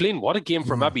 Abby Flynn. What a game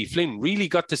from Abby Flynn. Really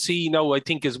got to see now, I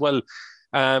think, as well,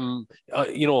 I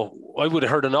would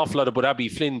have heard an awful lot about Abby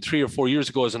Flynn 3 or 4 years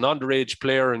ago as an underage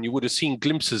player, and you would have seen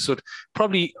glimpses. So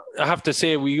probably, I have to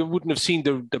say, we wouldn't have seen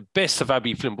the best of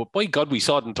Abby Flynn, but by God, we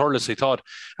saw it in Thurles. I thought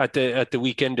at the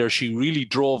weekend there, she really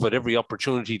drove at every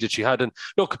opportunity that she had. And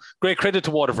look, great credit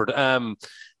to Waterford.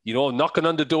 Knocking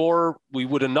on the door, we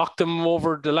would have knocked them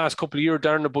over the last couple of years,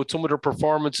 Darren, about some of their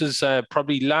performances.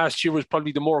 Probably last year was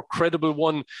probably the more credible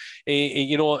one,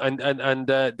 and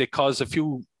they caused a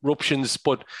few ruptions,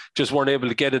 but just weren't able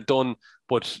to get it done.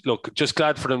 But look, just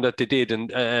glad for them that they did.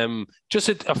 And just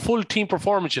a full team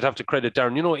performance, you'd have to credit,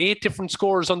 Darren. 8 different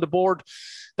scores on the board.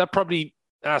 That probably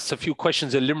asks a few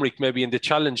questions of Limerick maybe in the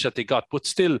challenge that they got, but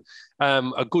still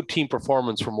a good team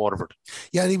performance from Waterford.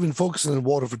 Yeah, and even focusing on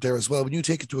Waterford there as well, when you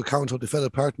take into account how they fell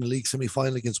apart in the league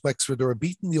semi-final against Wexford, they were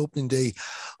beaten the opening day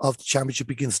of the championship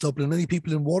against Dublin. Many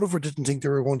people in Waterford didn't think they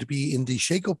were going to be in the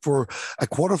shake-up for a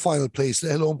quarter-final place,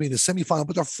 let alone being a semi-final,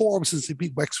 but their form since they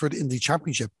beat Wexford in the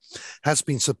championship has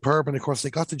been superb, and of course they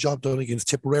got the job done against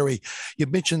Tipperary. You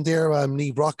mentioned there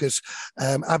Niamh Rockett,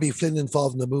 Abby Flynn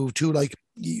involved in the move too. Like,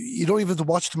 you don't even have to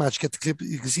watch the match, get the clip.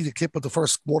 You can see the clip of the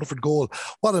first Waterford goal.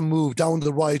 What a move down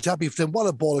the right. Abby Flynn, what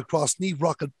a ball across. Niamh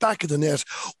Rockett back of the net.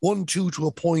 1-2 to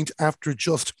a point after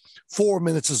just 4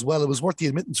 minutes as well. It was worth the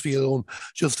admittance fee alone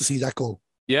just to see that goal.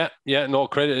 Yeah, no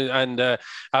credit. And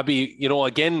Abby,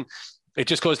 again, it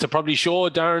just goes to probably show,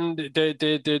 Darren,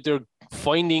 they're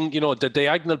finding, the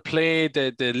diagonal play,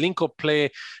 the link-up play,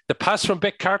 the pass from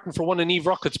Beck Carton for one of Niamh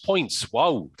Rockett's points.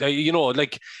 Wow.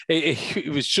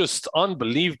 It was just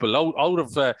unbelievable, out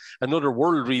of another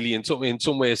world, really, in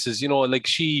some ways.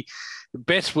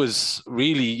 Beth was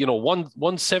really,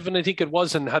 1-7, I think it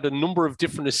was, and had a number of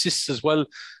different assists as well.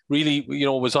 Really,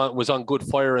 was on good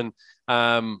fire. And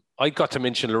I got to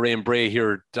mention Lorraine Bray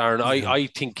here, Darren. Yeah. I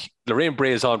think Lorraine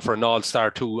Bray is on for an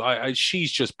all-star too.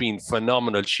 She's just been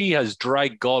phenomenal. She has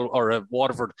dragged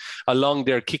Waterford along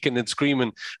there, kicking and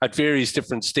screaming at various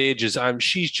different stages.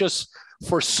 She's just,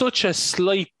 for such a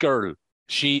slight girl,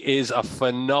 she is a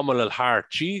phenomenal heart.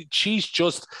 She's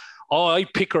just... I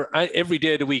pick her every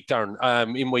day of the week, Darren,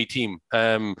 in my team.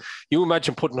 You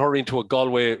imagine putting her into a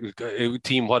Galway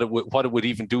team, what it would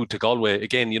even do to Galway.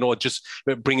 Again, just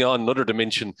bring on another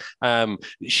dimension.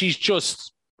 She's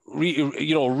just,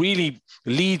 really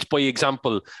leads by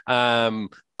example.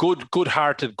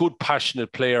 Good-hearted, good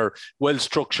passionate player,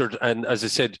 well-structured, and as I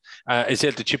said, is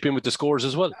able to chip in with the scores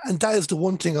as well. And that is the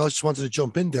one thing I just wanted to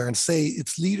jump in there and say,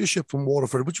 it's leadership from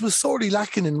Waterford, which was sorely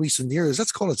lacking in recent years.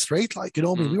 Let's call it straight.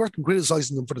 We weren't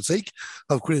criticising them for the sake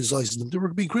of criticising them. They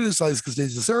were being criticised because they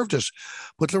deserved it.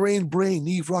 But Lorraine Bray,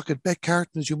 Niamh Rockett, Beck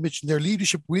Carton, as you mentioned, their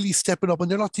leadership really stepping up, and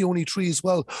they're not the only three as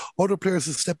well. Other players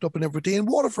have stepped up in every day, and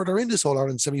Waterford are in this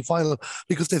All-Ireland semi-final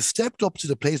because they've stepped up to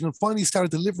the plate and finally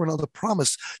started delivering on the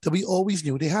promise that we always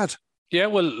knew they had. Yeah,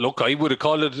 well, look, I would have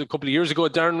called it a couple of years ago,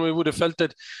 Darren. We would have felt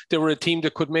that they were a team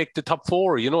that could make the top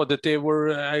 4, that they were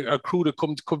a crew that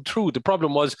come through. The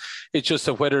problem was, it's just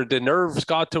that whether the nerves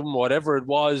got to them, whatever it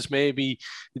was, maybe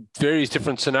various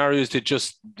different scenarios, that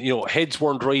just, heads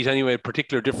weren't right anyway at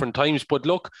particular different times. But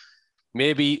look,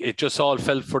 maybe it just all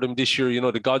fell for them this year.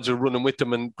 The gods are running with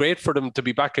them, and great for them to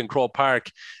be back in Croke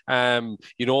Park.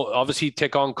 Obviously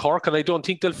take on Cork, and I don't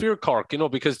think they'll fear Cork,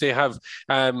 because they have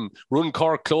run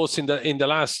Cork close in the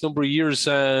last number of years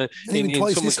in some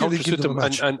encounters with them.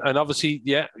 And obviously,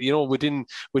 within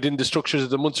the structures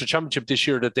of the Munster Championship this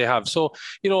year that they have. So,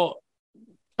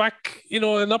 back,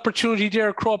 an opportunity there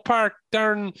at Croke Park,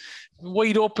 Darren,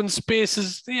 wide open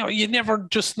spaces. You never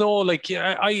just know.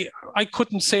 I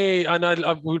couldn't say, and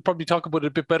we'll probably talk about it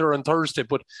a bit better on Thursday.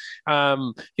 But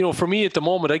for me at the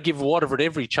moment, I give Waterford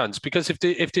every chance, because if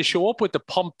they show up with the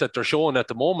pump that they're showing at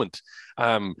the moment,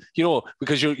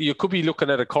 because you could be looking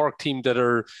at a Cork team that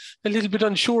are a little bit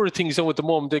unsure of things now at the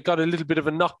moment. They got a little bit of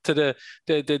a knock to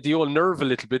the old nerve a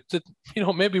little bit. That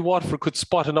maybe Waterford could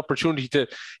spot an opportunity to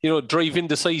drive in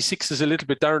the size 6s a little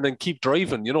bit, Darren, and keep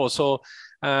driving. So.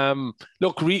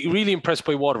 Look, really impressed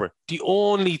by Waterford. The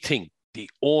only thing,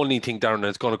 Darren,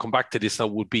 that's going to come back to this now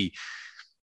would be,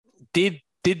 did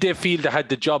they feel they had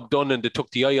the job done and they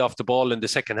took the eye off the ball in the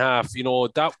second half?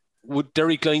 That would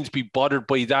Derek Lyons be bothered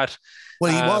by that?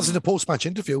 Well, he was in a post-match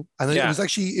interview, and it was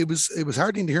actually it was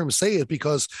heartening to hear him say it,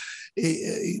 because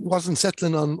he wasn't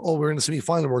settling on, we're in the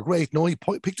semi-final, we're great. No, he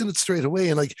picked it straight away,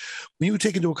 and when you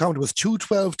take into account, it was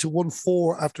 2-12 to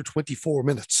 1-4 after 24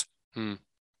 minutes.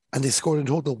 And they scored in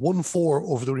total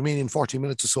 1-4 over the remaining 40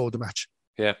 minutes or so of the match.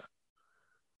 Yeah.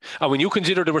 And when you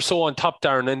consider they were so on top,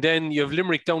 Darren, and then you have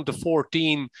Limerick down to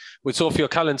 14 with Sophie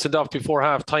O'Callaghan sent off before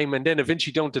half time, and then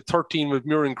eventually down to 13 with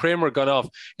Muireann Kramer gone off.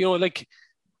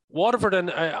 Waterford,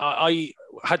 and I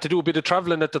had to do a bit of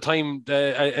travelling at the time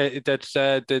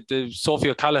that Sophie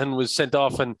O'Callaghan was sent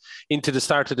off and into the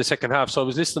start of the second half. So I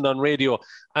was listening on radio,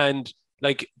 and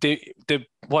like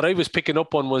what I was picking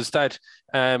up on was that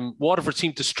Waterford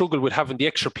seemed to struggle with having the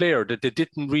extra player, that they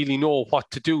didn't really know what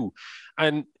to do.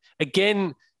 And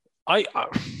again, I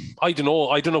don't know.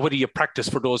 I don't know whether you practice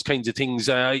for those kinds of things.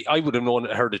 I would have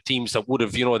heard of teams that would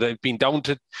have, they've been down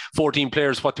to 14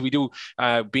 players. What do we do?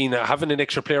 Having an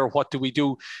extra player, what do we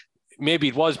do? Maybe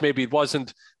it was, maybe it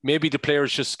wasn't. Maybe the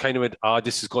players just kind of went,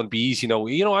 this is going to be easy now.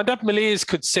 And that malaise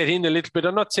could set in a little bit.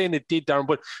 I'm not saying it did, Darren,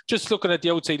 but just looking at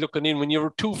the outside, looking in, when you're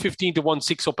 2-15 to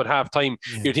 1-6 up at half-time,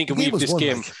 you're thinking, we have this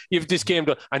game. You have this game,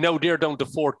 and now they're down to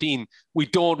 14. We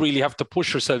don't really have to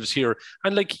push ourselves here.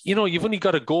 And you've only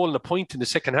got a goal and a point in the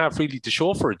second half really to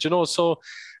show for it, So,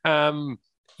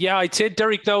 I'd say,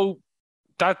 Derek, now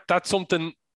that's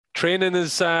something. Training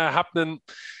is happening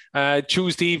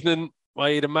Tuesday evening.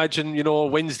 I'd imagine,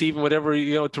 Wednesday evening, whatever,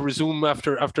 to resume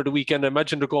after the weekend. I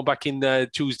imagine they're going back in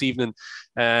Tuesday evening.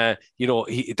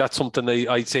 That's something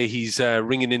I'd say he's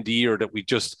ringing in the ear that we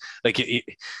just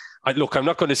look. I'm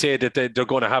not going to say that they're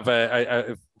going to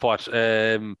have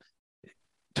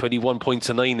 21 points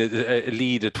a 9 a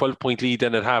lead, a 12-point lead,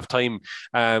 then at half time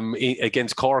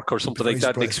against Cork or something like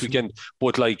that next weekend.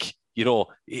 But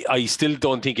I still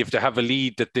don't think if they have a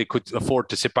lead that they could afford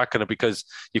to sit back on it, because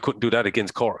you couldn't do that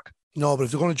against Cork. No, but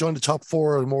if they're going to join the top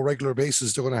four on a more regular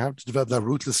basis, they're going to have to develop that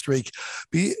ruthless streak.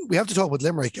 We have to talk about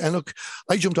Limerick. And look,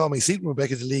 I jumped on my seat when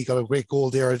Rebecca Delee got a great goal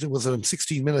there. It was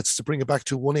 16 minutes to bring it back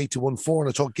to 1-8 to 1-4, and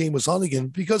I thought game was on again,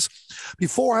 because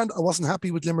beforehand I wasn't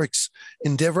happy with Limerick's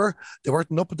endeavour. They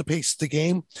weren't up at the pace of the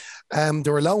game.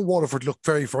 They were allowing Waterford to look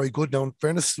very, very good. Now, in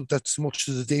fairness, that's much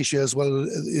to the Dacia as well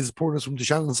as poorness from the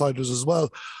Shannon siders as well.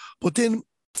 But then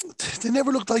they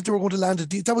never looked like they were going to land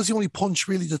it. That was the only punch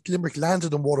really that Limerick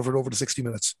landed on Waterford over the 60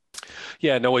 minutes.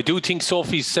 Yeah, no, I do think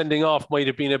Sophie's sending off might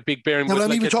have been a big bearing. No,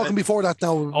 I'm even talking before that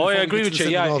now. I agree with you.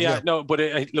 Yeah. No, but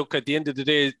look, at the end of the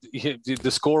day, the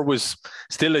score was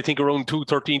still, I think, around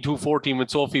 2-13, 2-14 when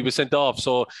Sophie was sent off.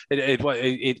 So it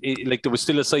there was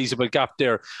still a sizable gap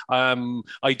there.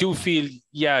 I do feel,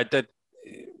 that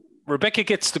Rebecca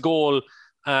gets the goal,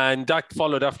 and that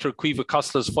followed after Caoimhe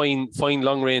Costello's fine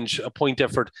long-range point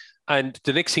effort. And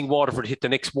the next thing, Waterford hit the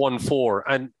next 1-4.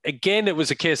 And again, it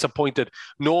was a case of point that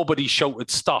nobody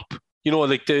shouted stop.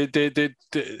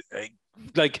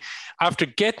 After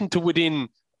getting to within,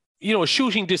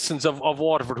 shooting distance of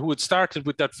Waterford, who had started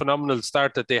with that phenomenal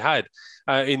start that they had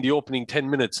in the opening 10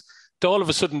 minutes, to all of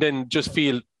a sudden then just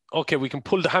feel, okay, we can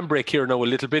pull the handbrake here now a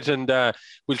little bit, and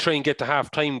we'll try and get to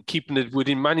half time, keeping it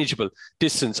within manageable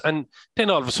distance. And then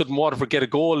all of a sudden, Waterford get a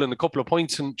goal and a couple of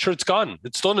points, and sure, it's gone.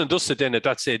 It's done and dusted then at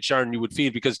that stage, Sharon, you would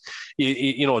feel, because,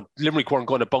 Limerick weren't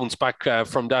going to bounce back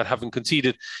from that, having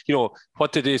conceded,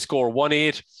 what did they score?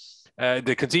 1-8.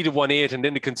 They conceded 1-8, and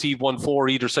then they concede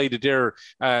 1-4 either side of their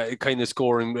kind of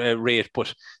scoring rate.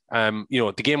 But,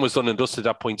 the game was done and dusted at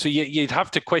that point. So you'd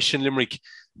have to question Limerick.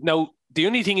 Now, the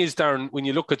only thing is, Darren, when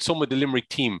you look at some of the Limerick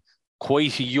team,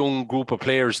 quite a young group of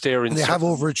players there. And they have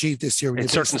overachieved this year in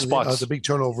certain spots. The big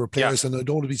turnover of players, and I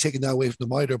don't want to be taking that away from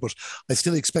them either, but I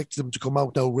still expect them to come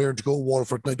out now rare to go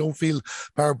Waterford, and I don't feel,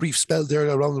 bar a brief spell there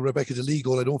around the Rebecca Delee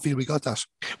goal, I don't feel we got that.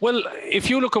 Well, if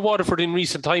you look at Waterford in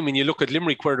recent time and you look at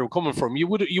Limerick where they're coming from, you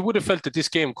would have felt that this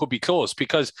game could be close,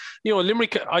 because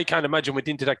Limerick, I can't imagine, went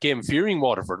into that game fearing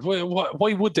Waterford.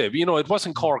 Why would they? It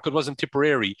wasn't Cork, it wasn't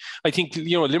Tipperary. I think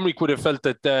Limerick would have felt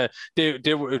that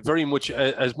they were very much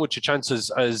as much a chance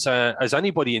as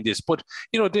anybody in this, but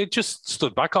they just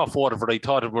stood back off Waterford. I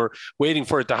thought, and were waiting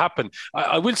for it to happen.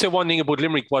 I will say one thing about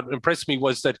Limerick. What impressed me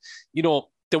was that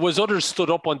there was others stood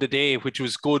up on the day, which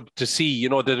was good to see,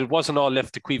 that it wasn't all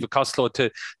left to Caoimhe Costello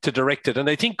to direct it. And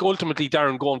I think ultimately,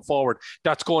 Darren, going forward,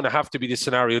 that's going to have to be the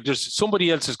scenario. There's somebody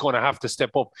else is going to have to step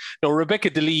up. Now, Rebecca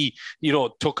Delee,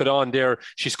 took it on there.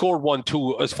 She scored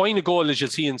 1-2. As fine a goal as you'll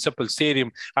see in Semple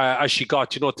Stadium as she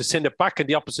got, to send it back in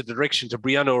the opposite direction to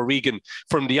Brianna O'Regan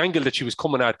from the angle that she was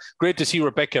coming at. Great to see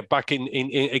Rebecca back in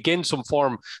again, some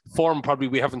form probably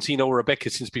we haven't seen our Rebecca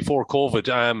since before COVID,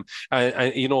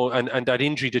 and that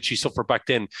injury that she suffered back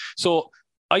then. So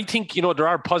I think, there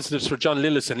are positives for John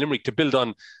Lillis and Limerick to build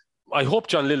on. I hope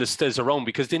John Lillis stays around,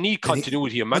 because they need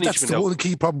continuity of management. That's the one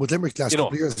key problem with Limerick last couple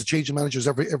of years, the change of managers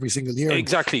every single year.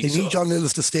 Exactly. They need John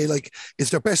Lillis to stay. It's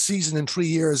their best season in 3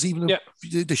 years, even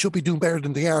if they should be doing better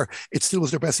than they are. It still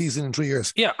was their best season in 3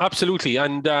 years. Yeah, absolutely.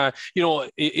 And,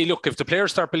 look, if the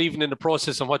players start believing in the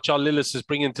process and what John Lillis is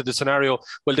bringing to the scenario,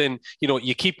 well then,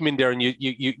 you keep them in there and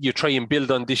you try and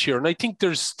build on this year. And I think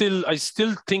I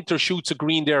still think there's shoots of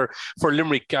green there for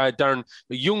Limerick, Darren.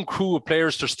 A young crew of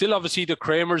players. There's still obviously the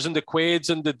Kramers and the Quaids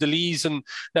and the Lees and,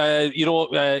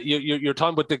 you're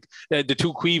talking about the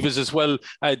two Cuevas as well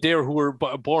there who were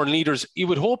born leaders. You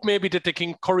would hope maybe that they can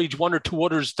encourage one or two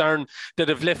others, Darren, that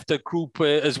have left the group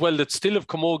as well, that still have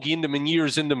camogie in them and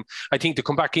years in them, I think, to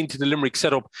come back into the Limerick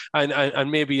setup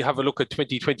and maybe have a look at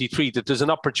 2023, that there's an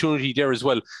opportunity there as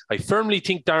well. I firmly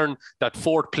think, Darren, that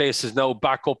fourth place is now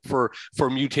back up for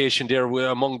mutation there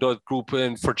among the group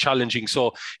and for challenging.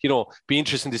 So, be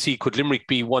interesting to see, could Limerick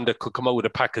be one that could come out with a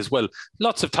pack as well?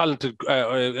 Lots of talented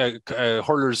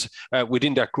hurlers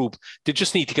within that group. They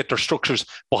just need to get their structures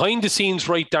behind the scenes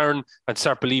right, Darren, and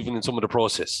start believing in some of the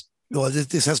process. Well,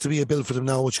 this has to be a bill for them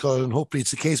now, which God, and hopefully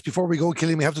it's the case. Before we go,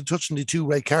 Killian, we have to touch on the two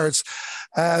red cards.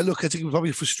 Look, I think it was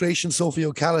probably frustration. Sophie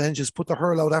O'Callaghan just put the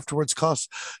hurl out afterwards, caught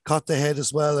the head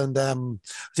as well. And I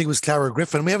think it was Clara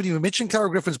Griffin. We haven't even mentioned Clara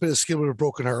Griffin's bit of skill with a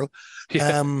broken hurl.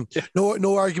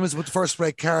 No arguments with the first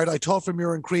red card. I thought for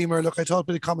Muireann Creamer, look, I thought a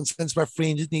bit of common sense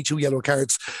refereeing, didn't need two yellow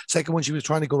cards. Second one, she was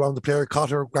trying to go around the player,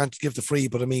 caught her, granted to give the free.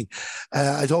 But I mean,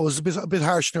 I thought it was a bit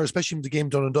harsh there, especially with the game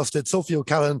done and dusted. Sophie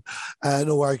O'Callaghan,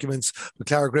 no arguments. But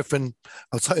Clara Griffin,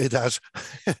 outside of that,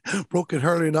 broken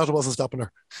hurler, not it wasn't stopping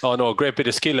her. Oh no, great bit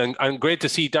of skill and great to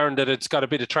see, Darren, that it's got a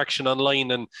bit of traction online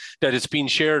and that it's been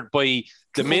shared by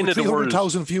the men of the world.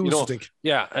 300,000 views, I think.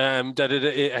 Yeah, that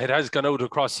it has gone out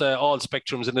across all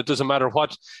spectrums, and it doesn't matter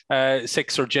what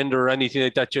sex or gender or anything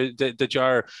like that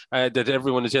that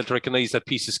everyone is able to recognise that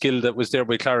piece of skill that was there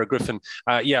by Clara Griffin.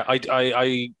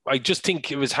 I just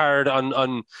think it was hard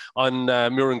on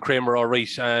Muireann Creamer, all right,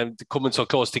 coming so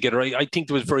close together. I think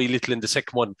there was very little in the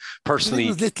second one, personally.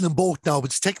 There was little in both now,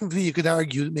 but technically you could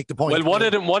argue, make the point. Well,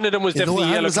 one of them was definitely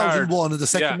a yellow card. One, and the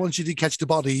second one she did catch the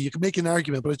body. You can make an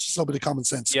argument, but it's just a bit of common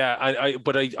sense. Yeah,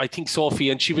 I think Sophie,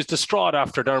 and she was distraught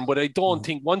after, Darren, but I don't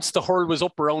think once the hurl was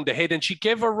up around the head and she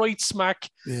gave a right smack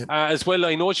as well.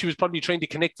 I know she was probably trying to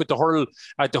connect with the hurl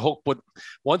at the hook, but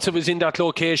once it was in that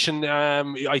location,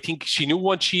 I think she knew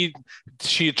once she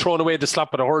had thrown away the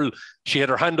slap of the hurl, she had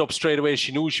her hand up straight away.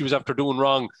 She knew she was after doing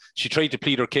wrong. She tried to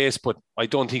plead her case, but I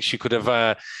don't think she could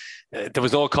have. There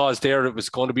was no cause there. It was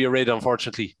going to be a red,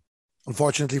 unfortunately.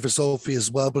 Unfortunately for Sophie as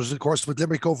well, but of course with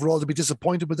Limerick overall, they'll be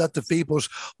disappointed with that defeat. But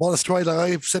what a stride!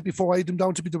 I've said before, I had them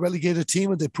down to be the relegated team,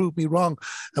 and they proved me wrong.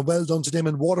 And well done to them.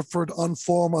 And Waterford on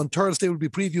form on Thursday. We'll be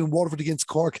previewing Waterford against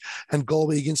Cork and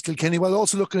Galway against Kilkenny, while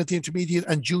also looking at the intermediate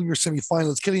and junior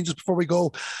semi-finals. Killian, just before we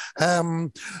go,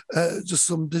 just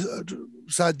some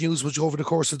sad news which over the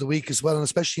course of the week as well, and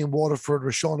especially in Waterford,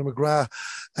 Shauna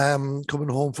McGrath coming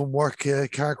home from work,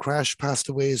 car crash, passed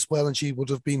away as well, and she would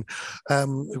have been a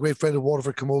great friend of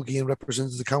Waterford Camogie and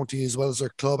represented the county as well as their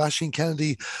club. Aisling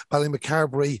Kennedy,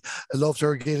 Ballymacarbery, loved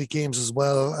her Gaelic games as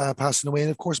well, passing away. And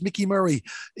of course Mickey Murray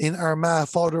in Armagh,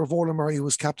 father of Orla Murray, who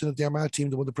was captain of the Armagh team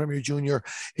that won the Premier Junior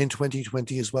in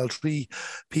 2020 as well. Three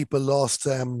people lost,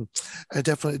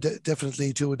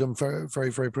 definitely two of them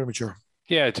very, very premature.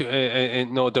 Yeah,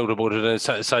 no doubt about it.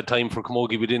 A sad time for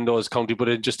camogie within those county, but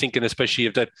I'm just thinking especially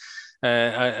of that,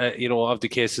 of the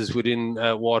cases within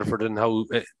Waterford and how,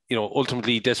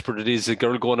 ultimately desperate it is, a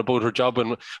girl going about her job,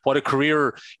 and what a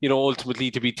career,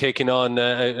 ultimately to be taking on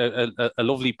a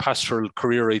lovely pastoral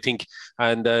career, I think,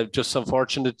 and just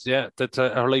unfortunate, that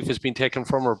her life has been taken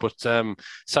from her, but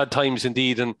sad times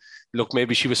indeed. And look,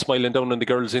 maybe she was smiling down on the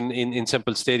girls in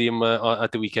Semple Stadium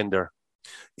at the weekend there.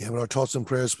 Yeah, with our thoughts and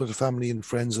prayers for the family and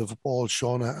friends of Paul,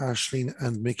 Shauna, Aisling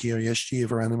and Mickey Arieshti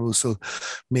of our animals, so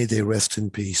may they rest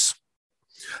in peace.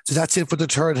 So that's it for the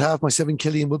third half. Myself and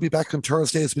Killian will be back on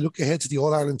Thursday as we look ahead to the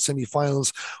All-Ireland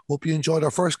semi-finals. Hope you enjoyed our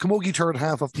first camogie third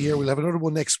half of the year. We'll have another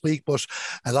one next week, but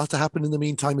a lot to happen in the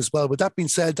meantime as well. With that being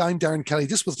said, I'm Darren Kelly.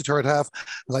 This was the third half.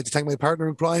 I'd like to thank my partner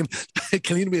in crime,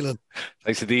 Killian Whelan.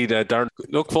 Thanks indeed, Darren.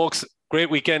 Look, folks, great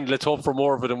weekend. Let's hope for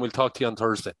more of it, and we'll talk to you on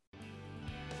Thursday.